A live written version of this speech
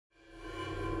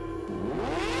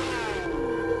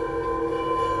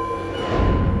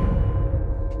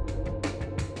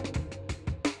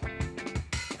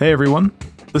Hey everyone,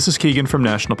 this is Keegan from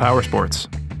National Powersports.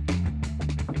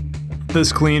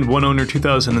 This clean, one-owner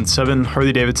 2007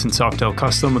 Harley-Davidson Softail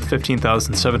Custom with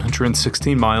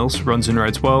 15,716 miles runs and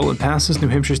rides well and passes New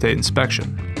Hampshire State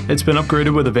inspection. It's been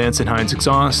upgraded with a Vance & Hines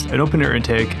exhaust, an open-air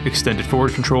intake, extended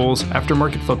forward controls,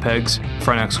 aftermarket foot pegs,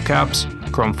 front axle caps,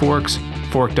 chrome forks,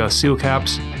 fork dust seal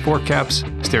caps, fork caps,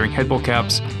 steering head bolt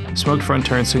caps, smoked front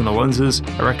turn signal lenses,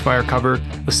 a rectifier cover,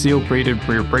 a steel braided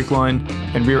rear brake line,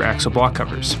 and rear axle block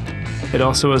covers. It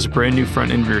also has a brand new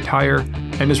front and rear tire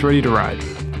and is ready to ride.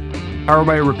 Powered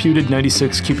by a reputed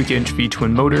 96 cubic inch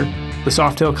V-twin motor, the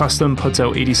Softail Custom puts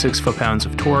out 86 foot-pounds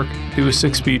of torque through a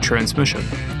 6-speed transmission.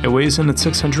 It weighs in at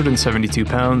 672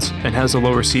 pounds and has a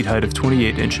lower seat height of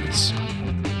 28 inches.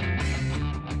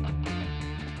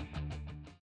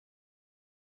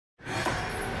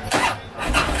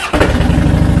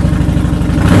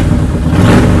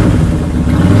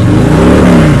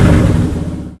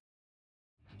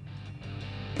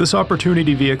 This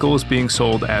opportunity vehicle is being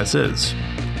sold as is.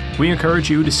 We encourage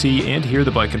you to see and hear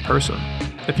the bike in person.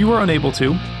 If you are unable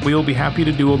to, we will be happy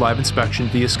to do a live inspection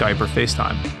via Skype or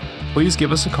FaceTime. Please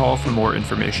give us a call for more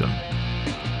information.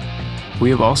 We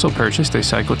have also purchased a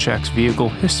CycleCheck's vehicle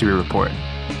history report.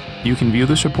 You can view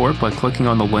this report by clicking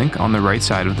on the link on the right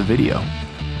side of the video.